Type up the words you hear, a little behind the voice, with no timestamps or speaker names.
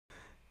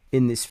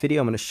In this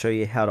video, I'm going to show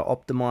you how to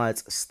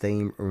optimize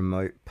Steam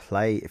Remote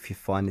Play. If you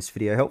find this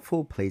video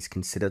helpful, please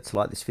consider to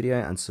like this video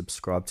and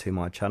subscribe to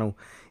my channel.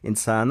 In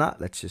saying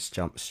that, let's just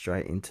jump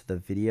straight into the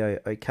video.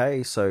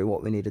 Okay, so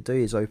what we need to do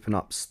is open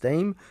up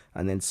Steam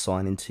and then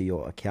sign into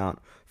your account.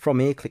 From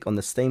here, click on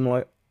the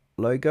Steam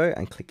logo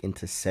and click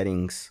into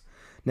Settings.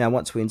 Now,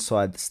 once we're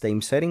inside the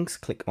Steam settings,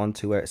 click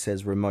onto where it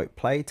says Remote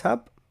Play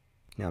tab.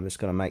 Now, I'm just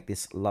going to make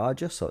this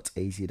larger so it's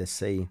easier to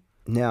see.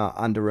 Now,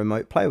 under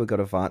Remote Play, we've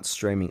got advanced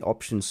streaming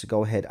options, so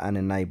go ahead and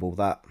enable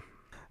that.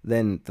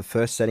 Then the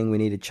first setting we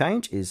need to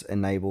change is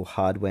enable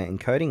hardware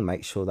encoding.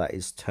 Make sure that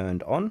is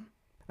turned on.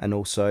 And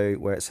also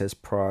where it says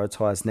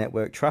prioritize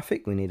network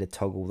traffic, we need to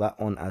toggle that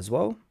on as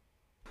well.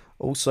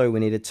 Also, we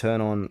need to turn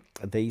on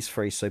these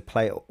three, so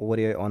play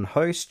audio on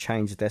host,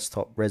 change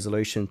desktop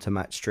resolution to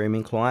match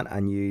streaming client,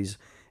 and use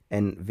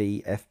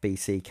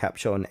NVFBC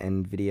capture on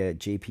NVIDIA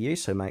GPU,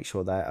 so make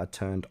sure they are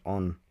turned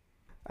on.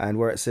 And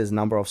where it says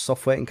number of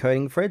software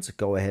encoding threads,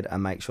 go ahead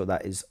and make sure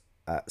that is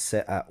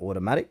set at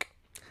automatic.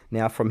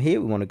 Now from here,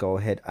 we want to go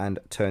ahead and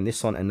turn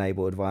this on,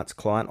 enable advanced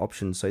client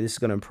options. So this is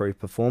going to improve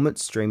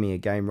performance, streaming a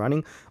game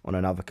running on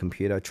another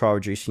computer. Try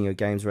reducing your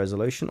game's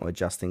resolution or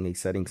adjusting these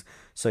settings.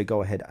 So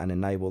go ahead and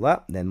enable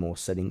that. Then more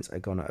settings are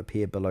going to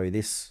appear below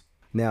this.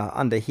 Now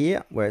under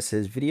here, where it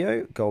says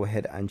video, go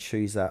ahead and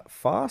choose that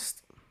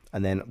fast.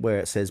 And then where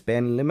it says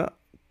band limit,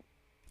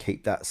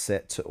 keep that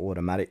set to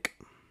automatic.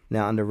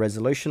 Now under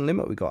resolution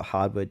limit, we've got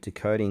hardware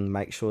decoding.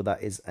 Make sure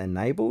that is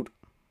enabled.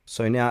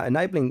 So now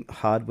enabling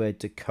hardware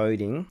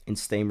decoding in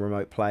Steam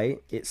Remote Play,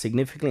 it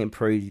significantly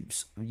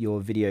improves your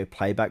video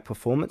playback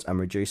performance and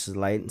reduces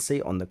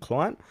latency on the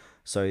client.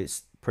 So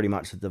it's pretty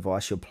much the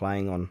device you're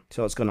playing on.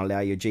 So it's going to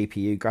allow your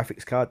GPU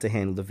graphics card to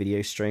handle the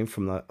video stream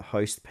from the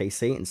host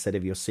PC instead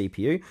of your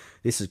CPU.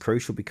 This is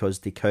crucial because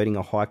decoding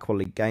a high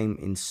quality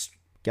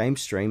game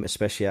stream,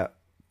 especially at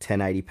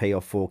 1080p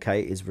or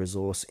 4K, is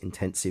resource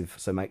intensive,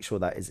 so make sure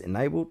that is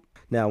enabled.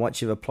 Now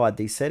once you've applied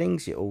these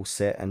settings, you're all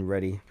set and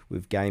ready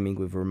with gaming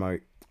with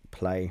Remote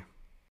Play.